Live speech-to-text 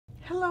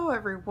Hello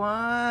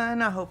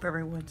everyone, I hope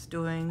everyone's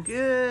doing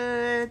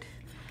good,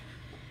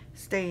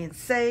 staying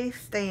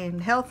safe, staying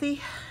healthy.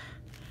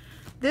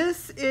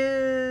 This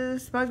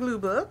is my glue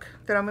book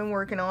that I've been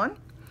working on,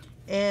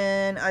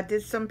 and I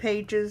did some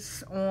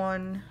pages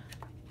on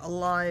a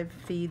live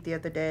feed the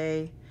other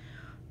day,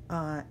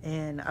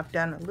 and I've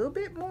done a little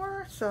bit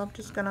more, so I'm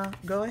just gonna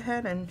go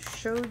ahead and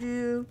show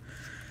you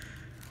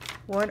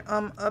what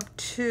I'm up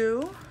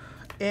to.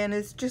 And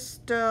it's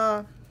just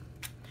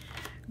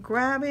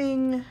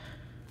grabbing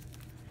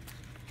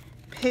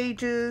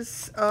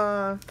pages,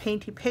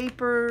 painty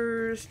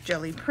papers,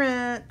 jelly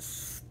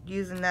prints,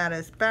 using that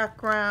as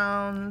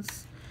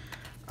backgrounds,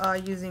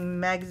 using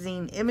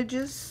magazine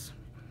images.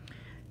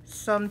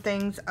 Some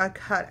things I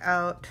cut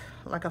out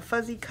like a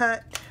fuzzy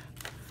cut,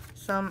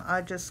 some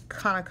I just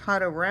kind of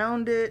cut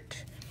around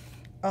it.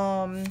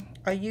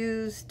 I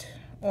used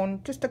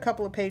on just a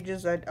couple of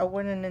pages, I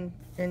went in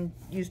and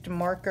used a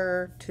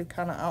marker to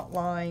kind of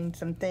outline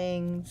some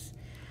things,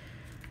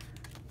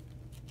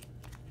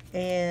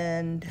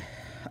 and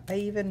I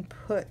even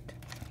put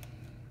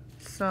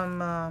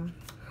some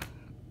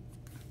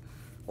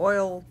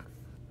oil.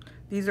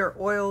 These are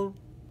oil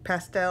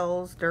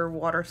pastels. They're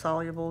water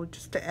soluble,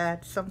 just to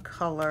add some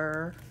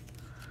color.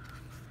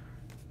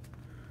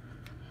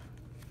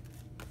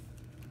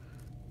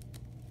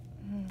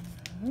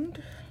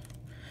 And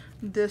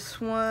this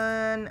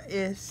one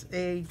is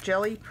a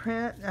jelly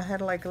print. I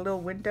had like a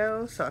little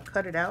window, so I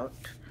cut it out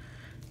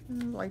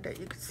like that.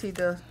 You can see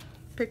the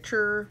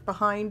picture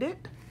behind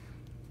it.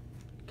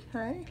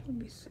 Okay, let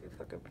me see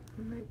if I can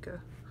make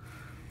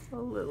a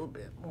little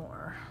bit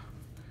more.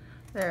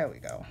 There we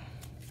go.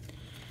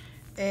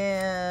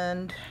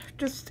 And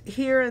just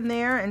here and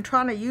there, and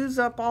trying to use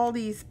up all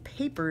these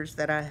papers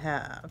that I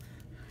have.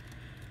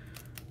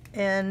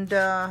 And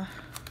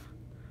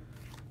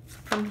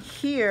from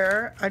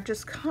here, I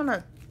just kind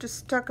of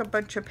stuck a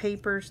bunch of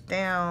papers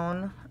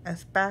down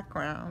as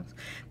backgrounds.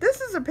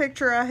 This is a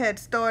picture I had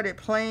started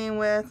playing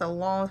with a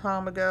long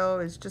time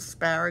ago. It's just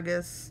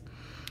asparagus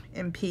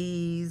and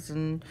peas,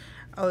 and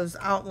I was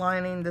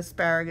outlining the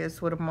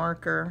asparagus with a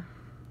marker,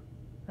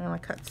 and I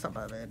cut some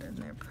of it and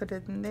then put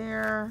it in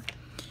there,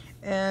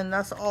 and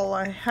that's all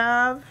I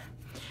have.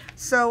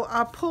 So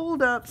I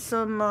pulled up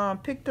some,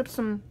 picked up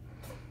some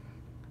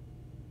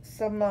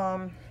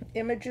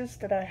images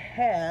that I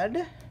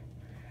had.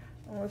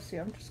 Let's see,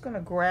 I'm just gonna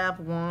grab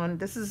one.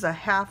 This is a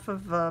half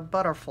of a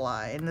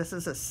butterfly, and this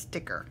is a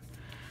sticker.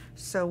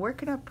 So where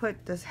can I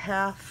put this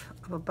half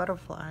of a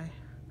butterfly?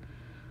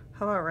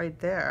 How about right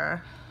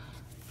there,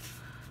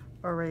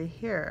 or right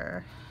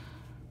here?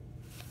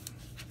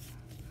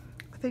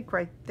 I think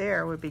right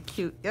there would be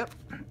cute. Yep,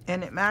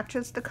 and it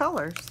matches the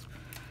colors,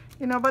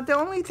 you know. But the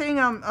only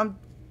thing I'm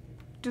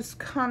just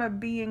kind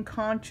of being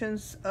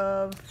conscious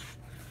of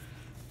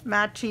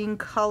matching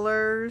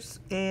colors.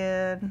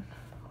 And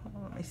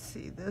let me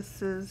see,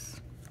 this is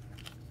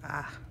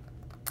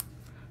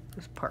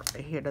this part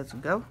right here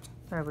doesn't go.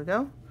 There we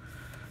go.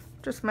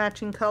 Just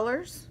matching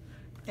colors.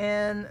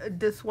 And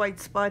this white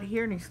spot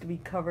here needs to be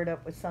covered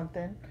up with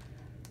something.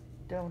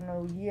 Don't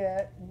know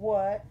yet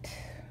what.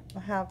 I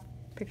have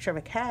a picture of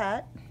a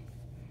cat.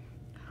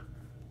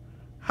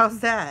 How's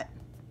that?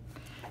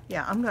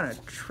 Yeah, I'm gonna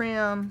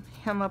trim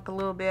him up a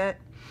little bit.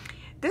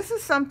 This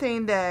is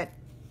something that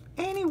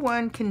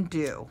anyone can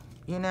do,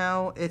 you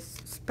know, it's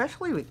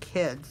especially with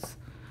kids.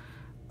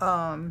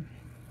 I'm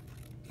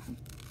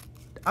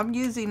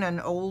using an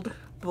old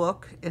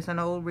book. It's an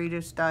old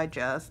Reader's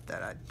Digest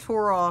that I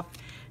tore off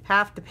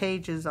half the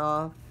pages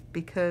off,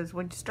 because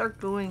when you start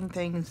gluing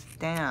things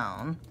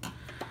down,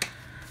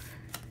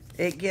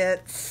 it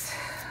gets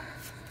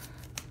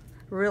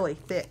really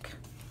thick.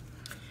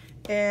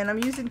 And I'm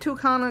using two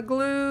kind of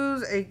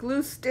glues, a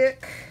glue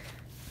stick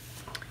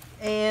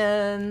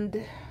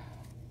and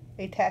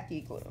a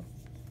tacky glue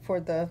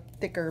for the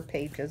thicker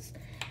pages.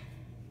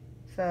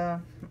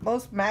 So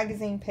most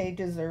magazine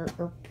pages are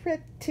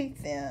pretty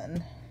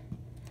thin,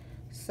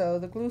 so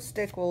the glue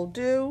stick will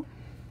do.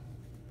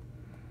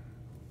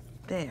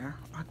 There,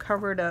 I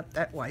covered up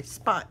that white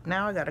spot.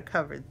 Now I gotta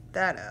cover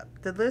that up.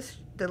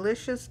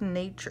 Delicious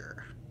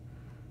Nature.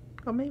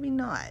 Or maybe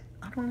not.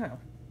 I don't know.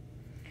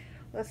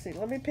 Let's see.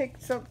 Let me pick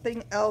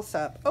something else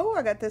up. Oh,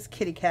 I got this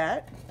kitty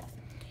cat.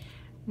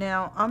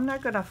 Now, I'm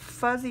not gonna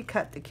fuzzy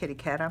cut the kitty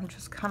cat. I'm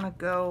just kind of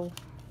go,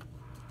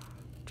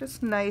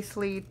 just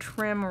nicely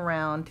trim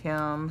around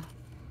him.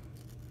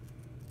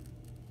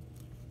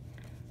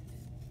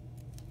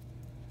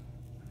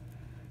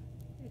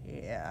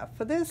 Yeah,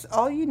 for this,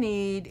 all you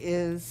need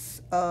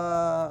is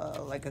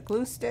like a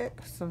glue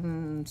stick,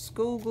 some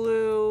school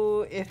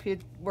glue if you're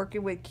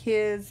working with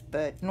kids,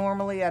 but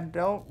normally I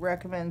don't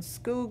recommend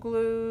school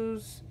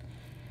glues.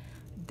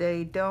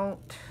 They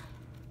don't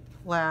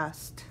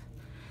last,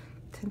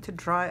 tend to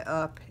dry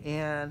up,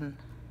 and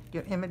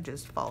your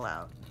images fall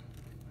out.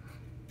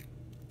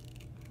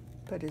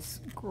 But it's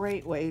a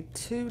great way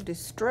to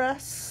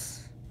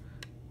distress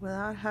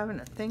without having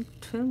to think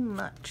too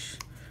much.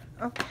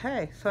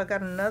 Okay, so I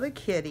got another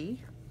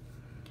kitty,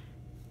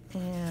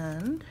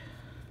 and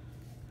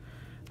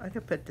I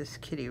could put this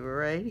kitty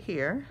right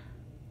here.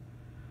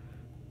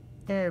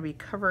 And it'll be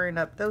covering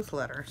up those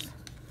letters.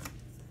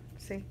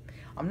 See?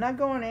 I'm not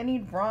going any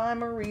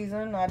rhyme or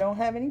reason. I don't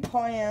have any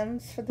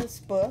plans for this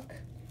book.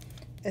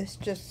 It's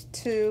just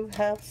to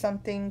have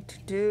something to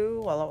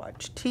do while I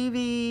watch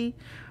TV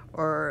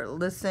or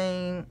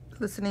listening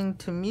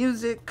to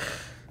music.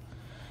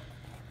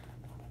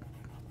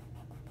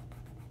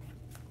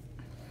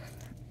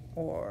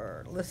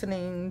 Or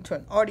listening to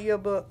an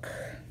audiobook.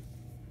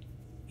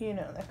 You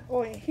know, like,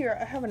 oh, here,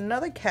 I have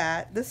another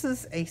cat. This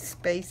is a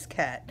space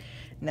cat.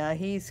 Now,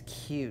 he's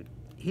cute.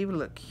 He would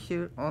look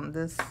cute on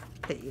this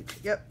page.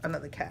 Yep,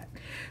 another cat.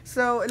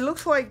 So, it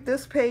looks like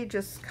this page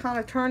is kind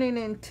of turning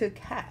into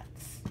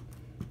cats.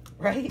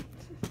 Right?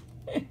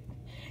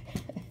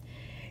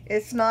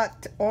 It's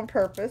not on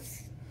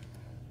purpose.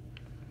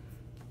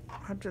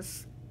 I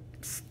just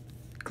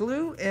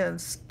glue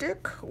and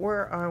stick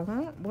where I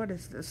want. What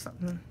is this?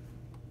 Something?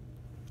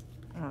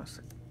 Oh, it's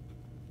a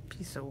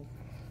piece of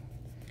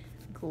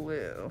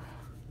glue.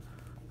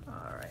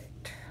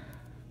 Alright.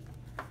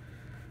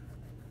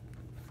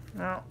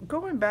 Now,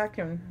 going back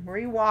and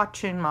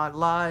rewatching my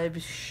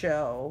live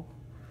show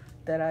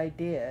that I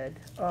did,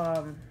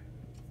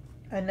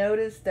 I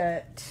noticed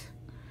that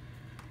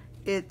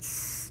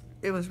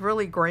it was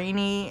really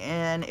grainy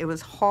and it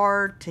was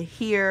hard to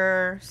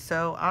hear,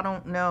 so I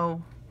don't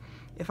know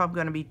if I'm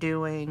going to be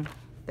doing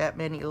that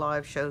many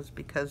live shows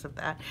because of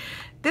that.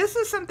 This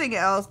is something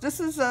else. This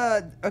is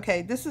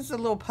this is a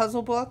little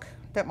puzzle book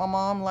that my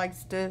mom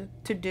likes to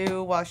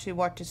do while she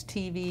watches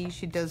TV.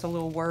 She does a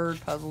little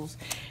word puzzles,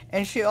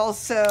 and she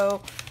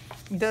also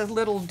does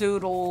little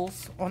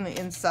doodles on the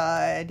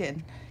inside,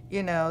 and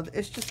you know,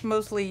 it's just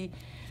mostly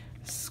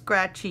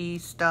scratchy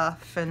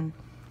stuff. And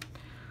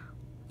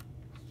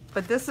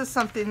but this is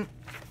something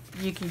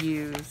you can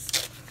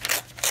use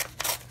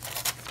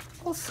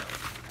also.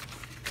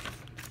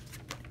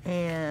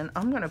 And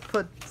I'm gonna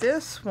put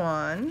this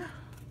one,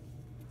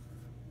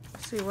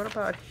 let's see, what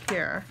about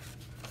here?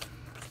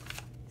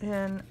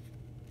 And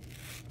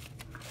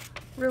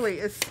really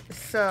it's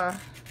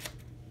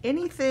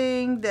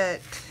anything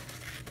that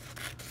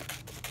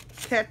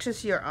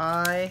catches your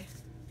eye.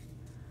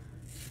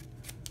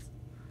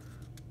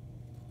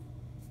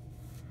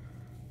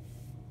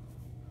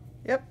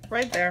 Yep,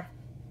 right there.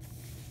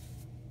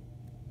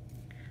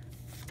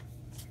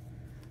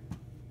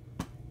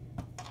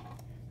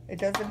 It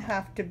doesn't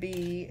have to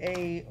be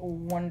a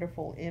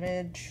wonderful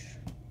image.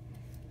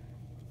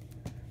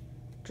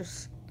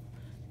 Just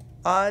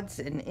odds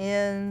and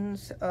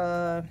ends.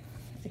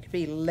 It could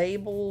be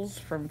labels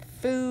from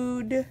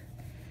food.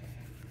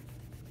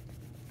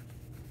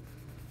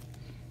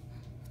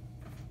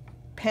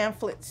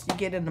 Pamphlets you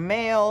get in the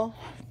mail,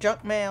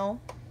 junk mail,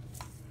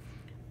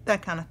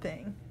 that kind of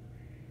thing.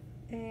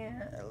 And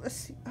let's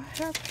see, I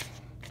have,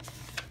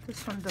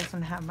 this one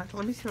doesn't have much.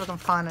 Let me see if I can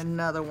find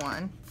another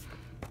one.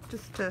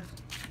 Just to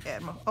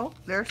add more. Oh,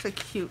 there's a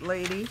cute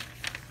lady.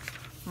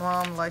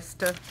 Mom likes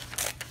to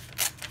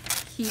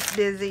keep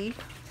busy,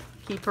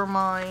 keep her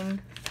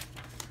mind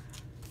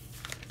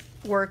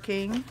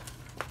working,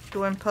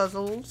 doing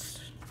puzzles.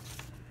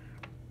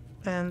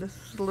 And this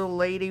is a little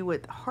lady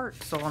with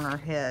hearts on her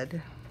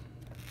head.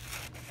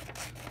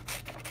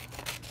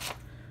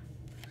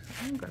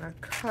 I'm gonna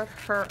cut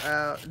her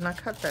out, and I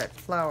cut that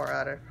flower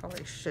out. I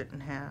probably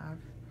shouldn't have.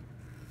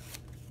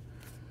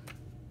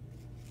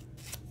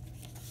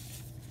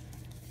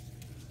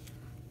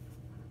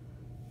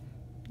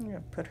 I'm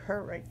gonna put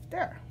her right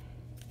there.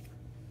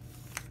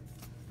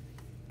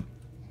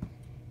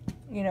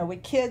 You know,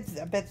 with kids,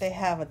 I bet they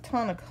have a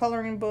ton of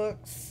coloring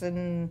books,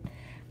 and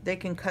they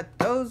can cut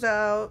those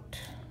out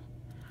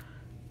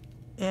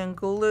and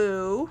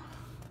glue.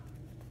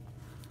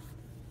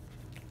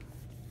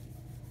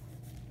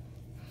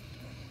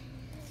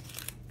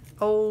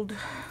 Old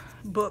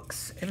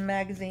books and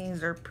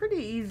magazines are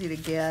pretty easy to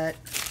get.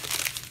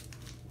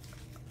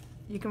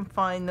 You can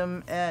find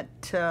them at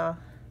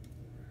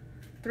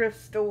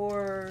thrift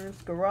stores,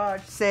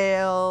 garage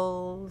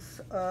sales,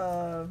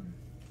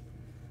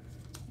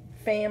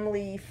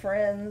 family,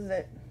 friends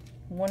that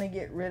want to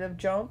get rid of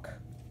junk.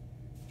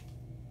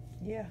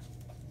 Yeah.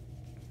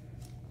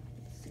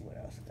 Let's see what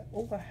else I got.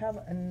 Oh, I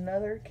have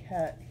another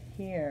cat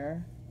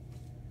here.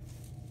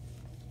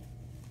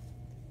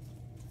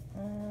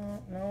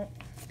 No,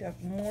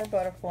 got more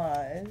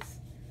butterflies.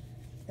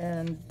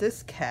 And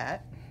this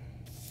cat.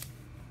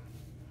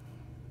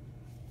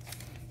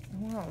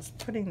 Well, I was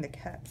putting the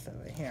cats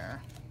over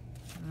here.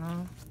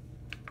 No.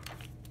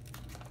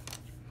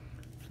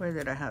 Where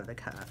did I have the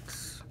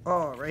cats?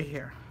 Oh, right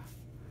here.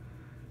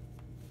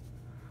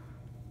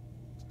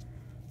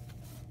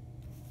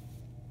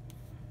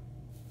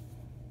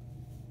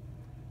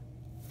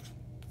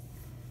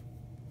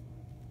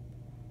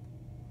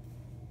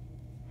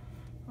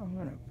 I'm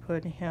going to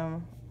put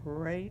him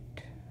right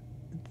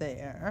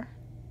there.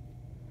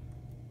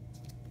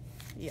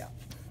 Yeah.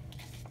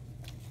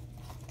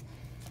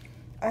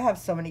 I have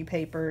so many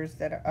papers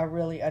that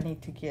I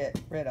need to get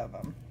rid of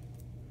them.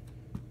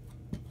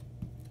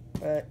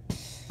 But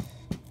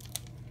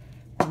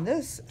And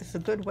this is a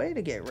good way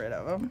to get rid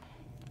of them.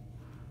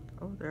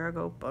 Oh, there I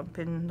go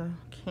bumping the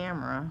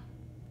camera.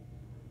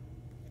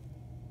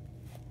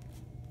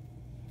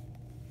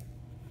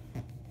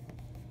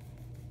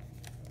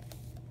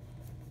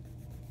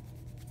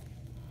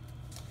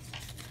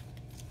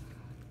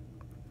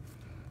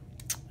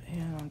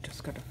 And I'm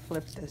just going to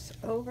flip this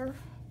over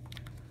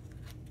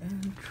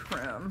and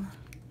trim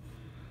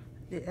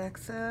the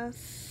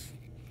excess.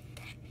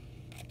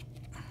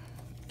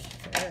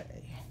 Okay.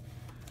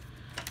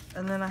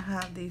 And then I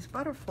have these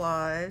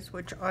butterflies,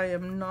 which I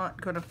am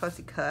not going to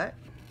fussy cut.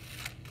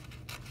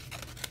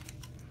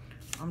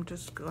 I'm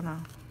just going to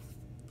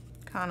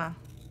kind of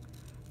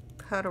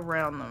cut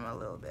around them a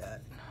little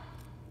bit.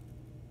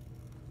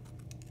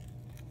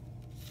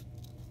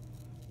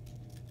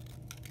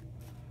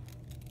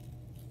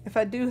 If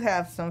I do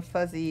have some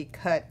fuzzy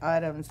cut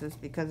items, it's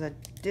because I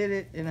did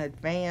it in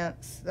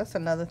advance. That's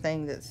another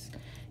thing that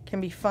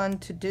can be fun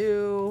to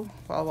do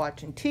while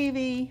watching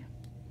TV.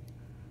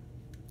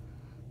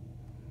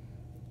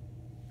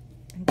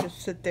 And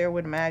just sit there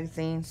with a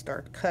magazine,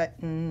 start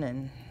cutting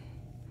and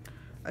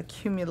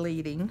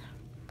accumulating.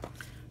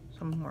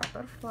 Some more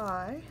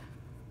butterfly.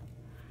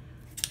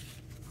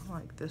 I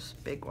like this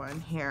big one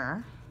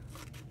here.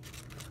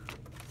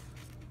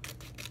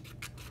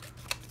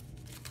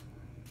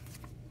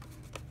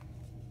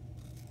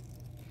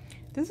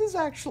 This is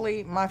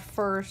actually my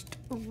first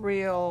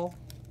real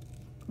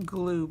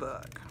glue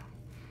book.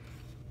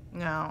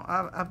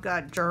 Now, I've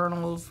got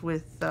journals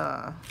with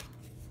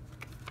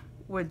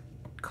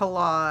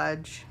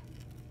collage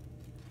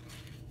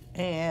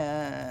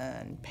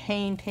and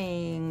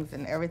paintings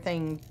and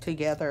everything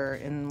together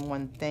in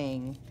one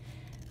thing.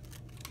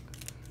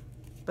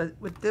 But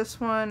with this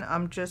one,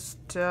 I'm just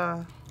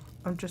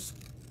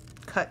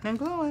cutting and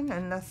gluing,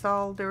 and that's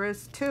all there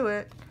is to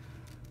it.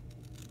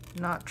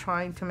 Not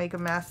trying to make a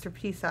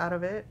masterpiece out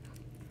of it,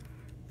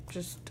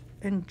 just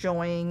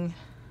enjoying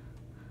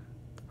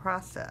the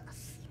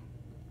process.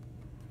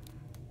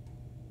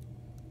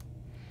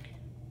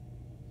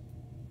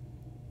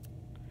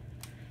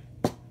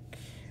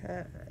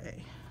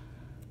 Okay,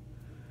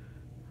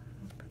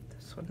 put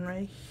this one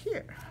right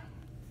here.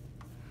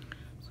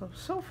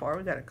 So far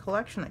we got a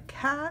collection of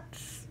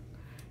cats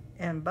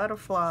and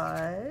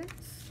butterflies.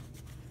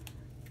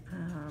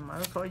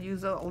 Might as well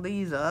use all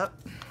these up.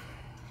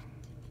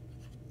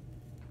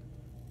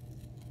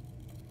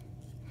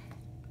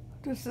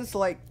 This is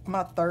like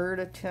my third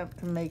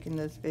attempt in making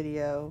this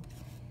video.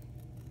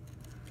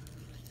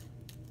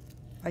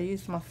 I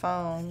used my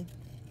phone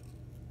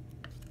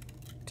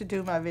to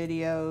do my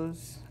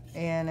videos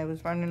and it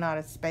was running out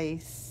of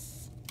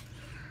space.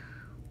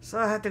 So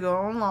I had to go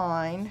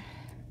online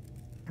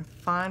and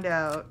find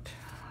out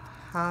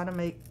how to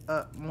make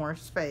up more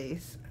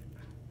space.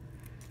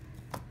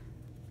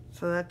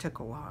 So that took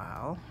a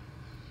while.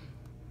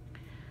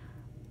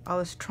 I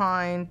was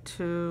trying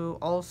to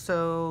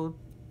also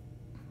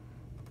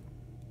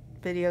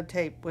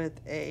videotape with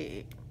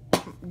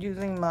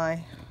using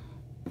my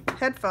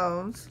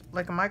headphones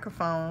like a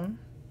microphone,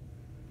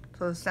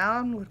 so the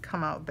sound would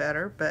come out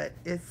better, but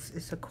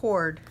it's a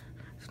cord.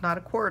 It's not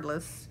a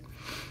cordless,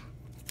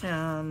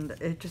 and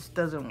it just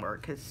doesn't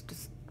work. It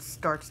just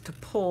starts to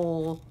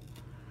pull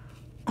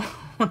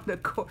on the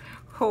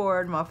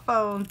cord. My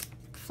phone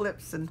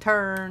flips and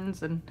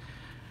turns, and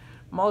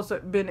I've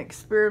also been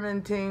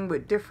experimenting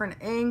with different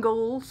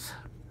angles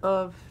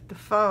of the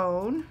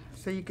phone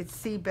so you could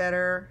see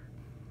better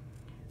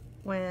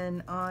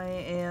when I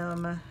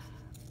am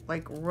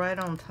like right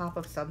on top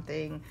of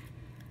something,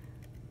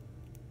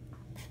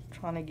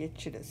 trying to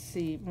get you to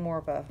see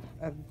more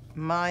of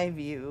my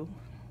view,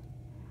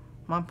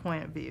 my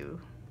point of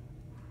view.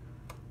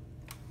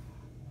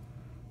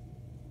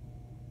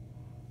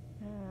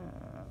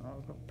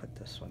 I'll go put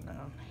this one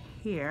down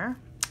here,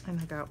 and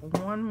I got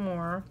one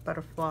more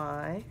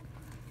butterfly.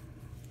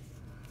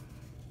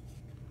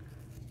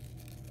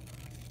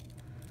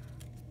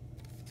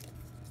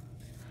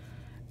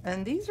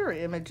 And these are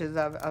images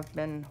I've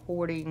been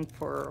hoarding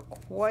for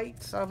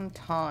quite some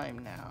time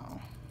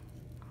now.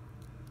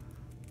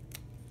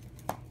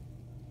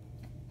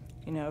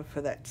 You know, for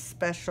that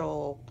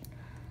special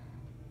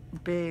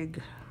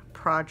big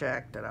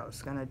project that I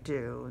was gonna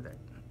do that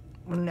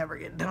will never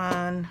get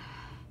done.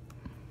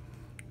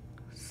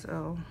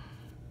 So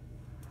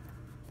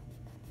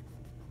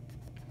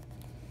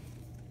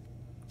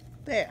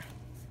there.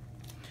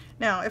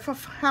 Now, if I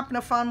happen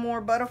to find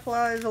more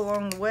butterflies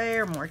along the way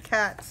or more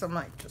cats, I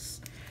might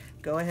just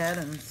go ahead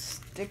and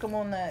stick them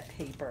on that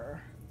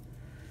paper.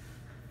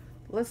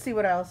 Let's see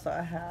what else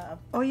I have.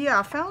 Oh yeah,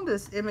 I found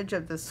this image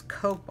of this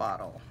Coke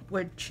bottle,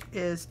 which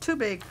is too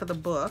big for the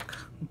book,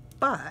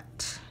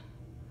 but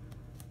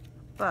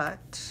I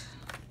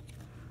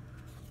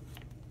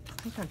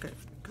think I could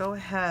go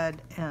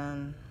ahead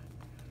and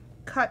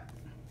cut.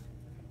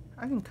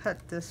 I can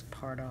cut this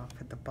part off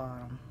at the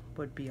bottom,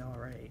 would be all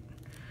right.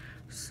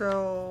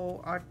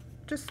 So I'm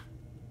just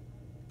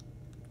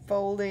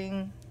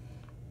folding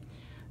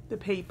the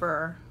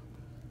paper.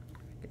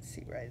 You can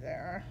see right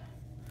there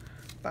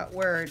about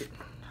where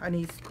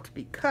needs to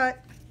be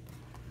cut.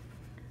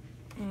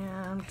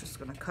 And I'm just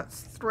gonna cut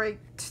straight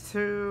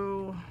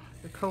to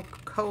the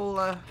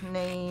Coca-Cola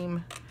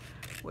name,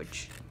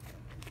 which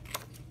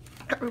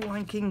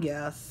everyone can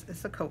guess.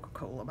 It's a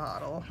Coca-Cola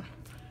bottle.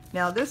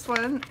 Now this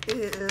one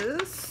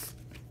is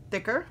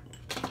thicker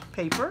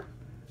paper,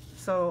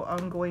 so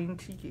I'm going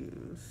to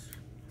use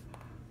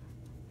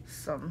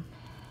some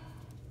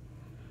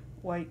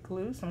white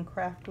glue, some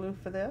craft glue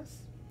for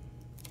this.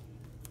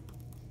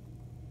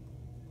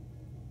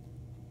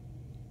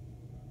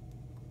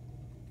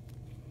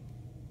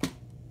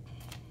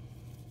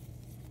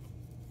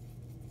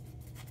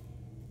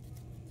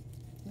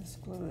 This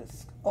glue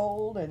is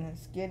old and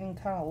it's getting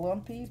kind of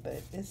lumpy,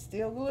 but it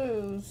still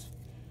glues.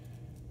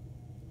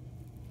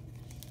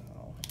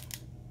 So,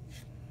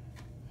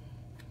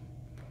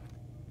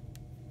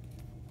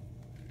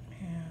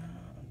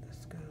 and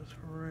this goes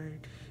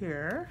right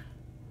here.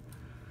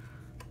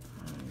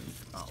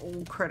 Use my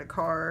old credit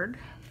card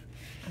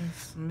and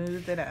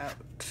smooth it out.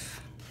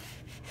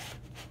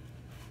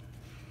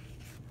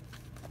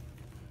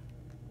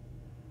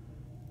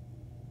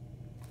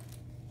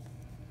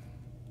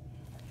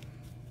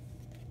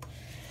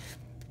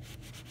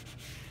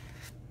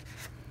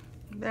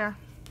 There.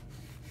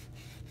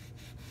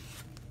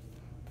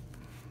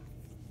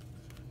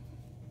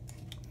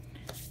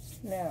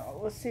 Now,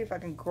 let's see if I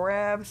can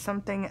grab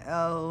something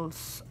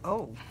else.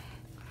 Oh,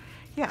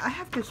 yeah, I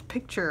have this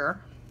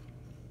picture.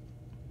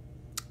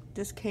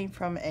 This came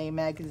from a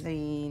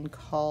magazine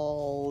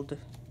called,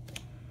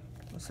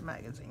 what's the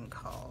magazine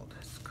called?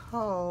 It's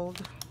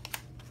called,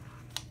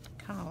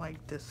 kind of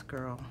like this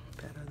girl,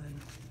 better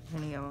than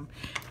any of them.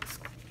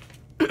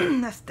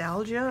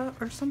 Nostalgia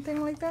or something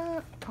like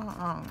that. I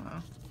don't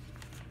know,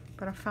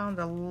 but I found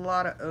a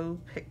lot of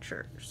old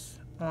pictures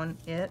on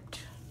it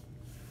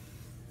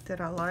that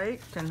I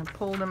liked, and I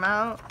pulled them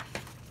out.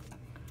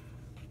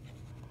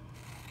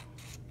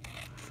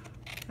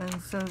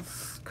 And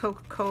since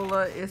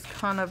Coca-Cola is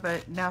kind of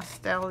a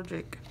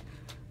nostalgic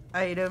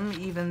item,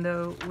 even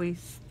though we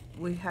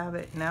have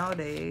it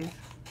nowadays,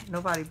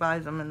 nobody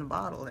buys them in the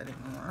bottle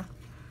anymore.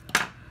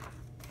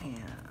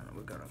 And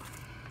we're gonna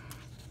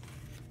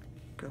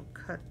go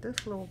cut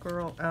this little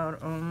girl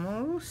out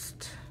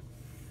almost.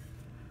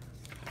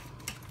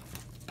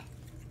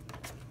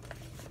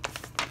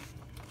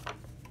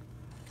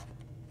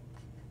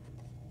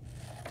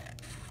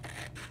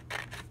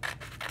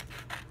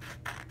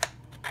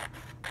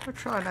 I'll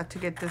try not to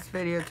get this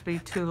video to be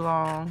too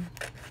long.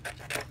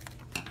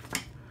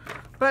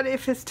 But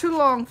if it's too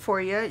long for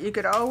you, you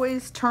could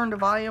always turn the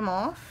volume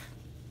off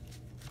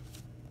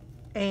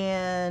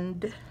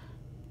and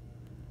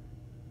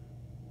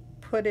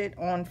put it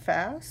on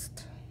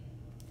fast.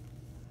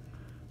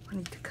 I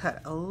need to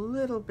cut a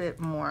little bit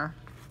more.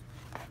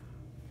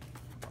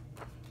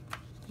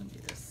 Maybe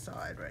this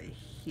side right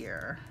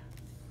here,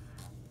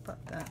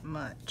 about that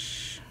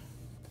much.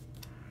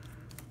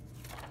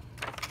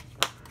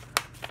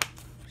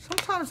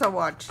 Sometimes I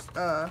watch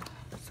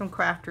some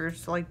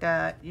crafters like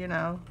that, you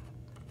know.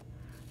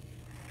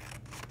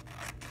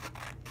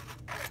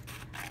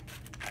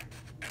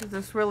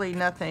 There's really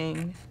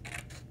nothing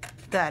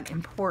that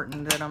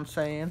important that I'm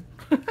saying.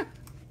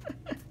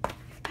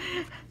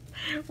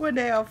 One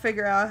day I'll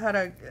figure out how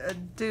to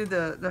do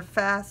the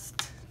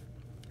fast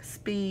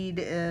speed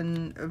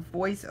in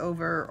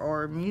voiceover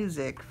or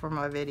music for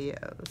my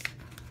videos.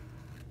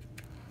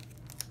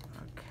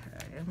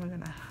 Okay, and we're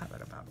gonna have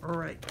it about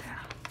right there.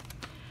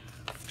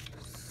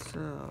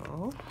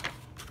 So,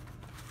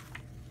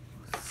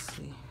 let's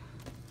see.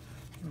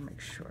 Let me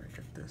make sure I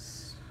get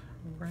this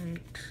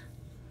right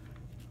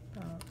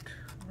about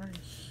right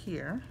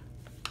here.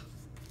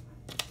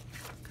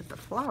 Get the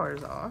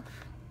flowers off.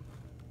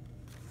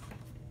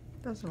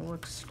 Doesn't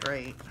look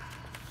straight.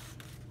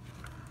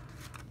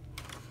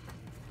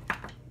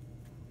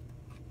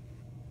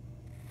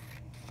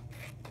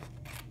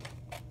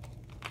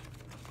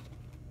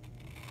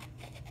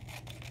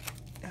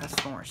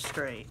 That's more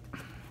straight.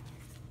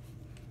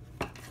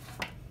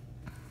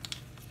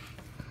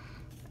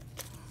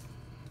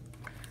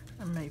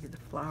 Or maybe the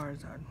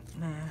flowers are,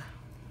 nah.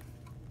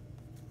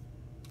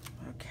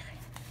 Okay.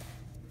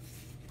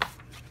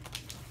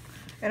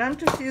 And I'm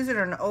just using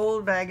an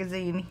old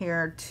magazine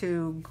here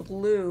to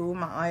glue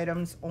my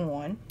items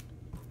on,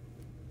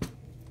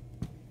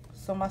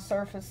 so my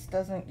surface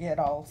doesn't get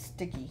all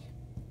sticky.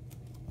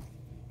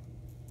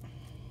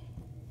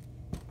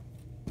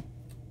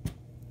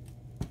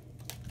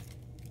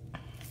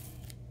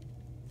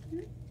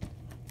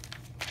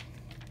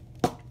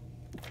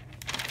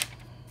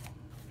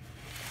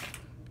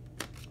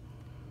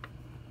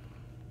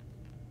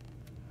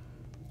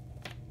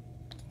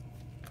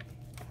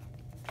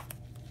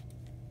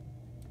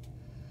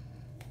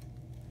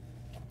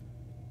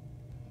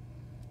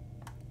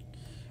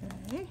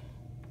 Okay.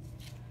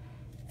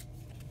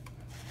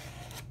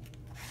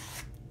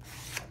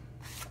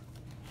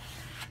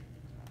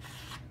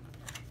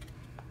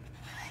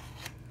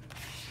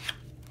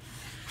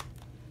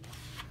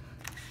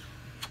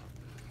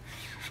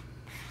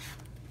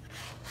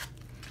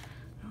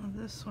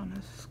 This one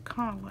is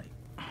kind of like,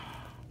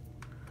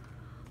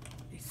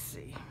 let me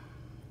see.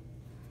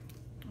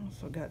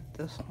 Also got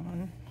this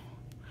one.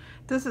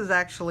 This is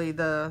actually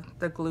the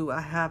glue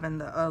I have in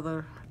the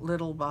other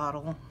little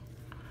bottle.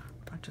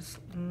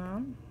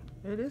 No,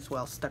 it is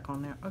well stuck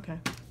on there. Okay,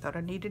 thought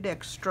I needed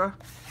extra.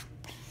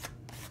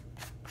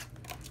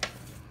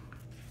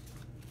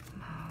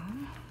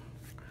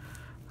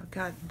 I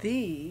got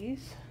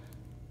these.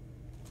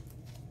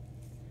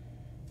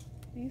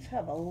 These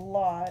have a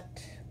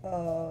lot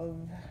of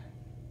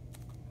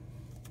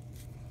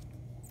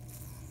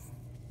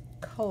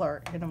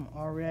color in them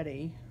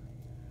already.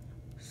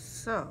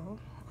 So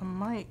I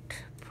might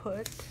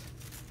put,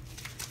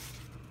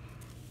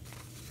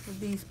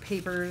 these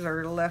papers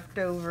are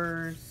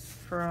leftovers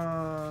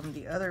from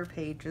the other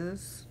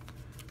pages.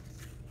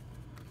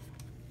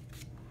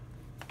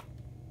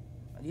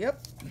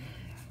 Yep,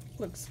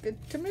 looks good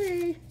to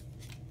me.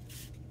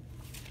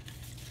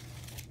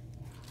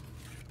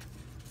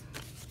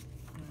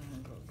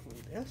 And go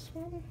glue this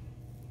one.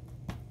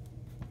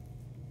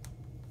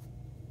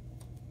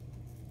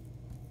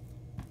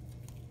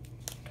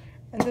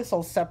 And this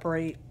will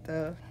separate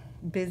the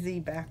busy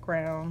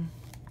background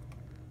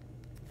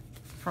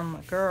from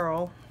my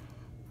girl.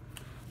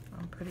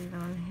 I'll put it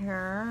on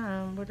here.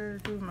 And what did I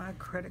do with my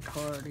credit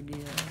card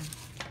again?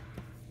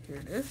 Here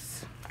it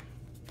is.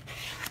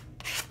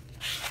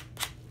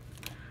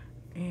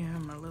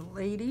 And my little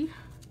lady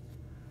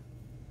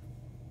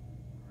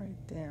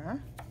right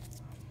there.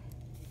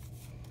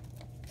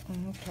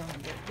 I'm trying to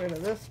get rid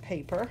of this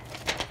paper.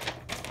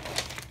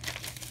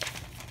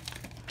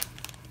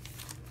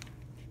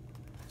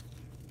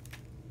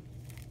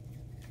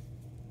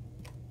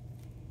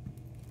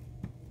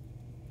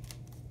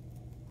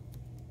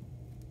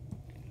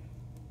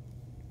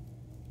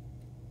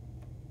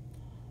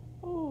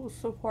 Oh,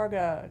 so far I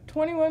got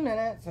 21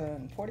 minutes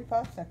and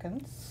 45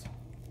 seconds.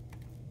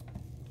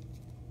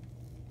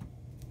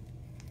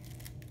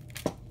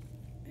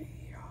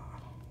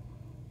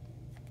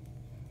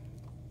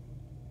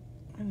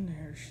 And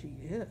there she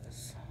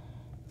is.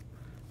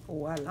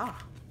 Voila.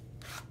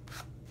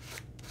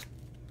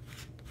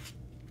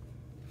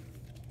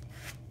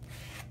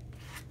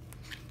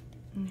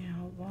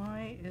 Now,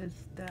 why is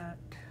that?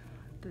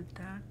 Did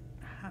that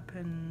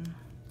happen?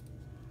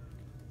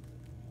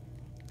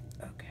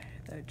 Okay,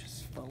 that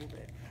just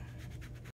folded.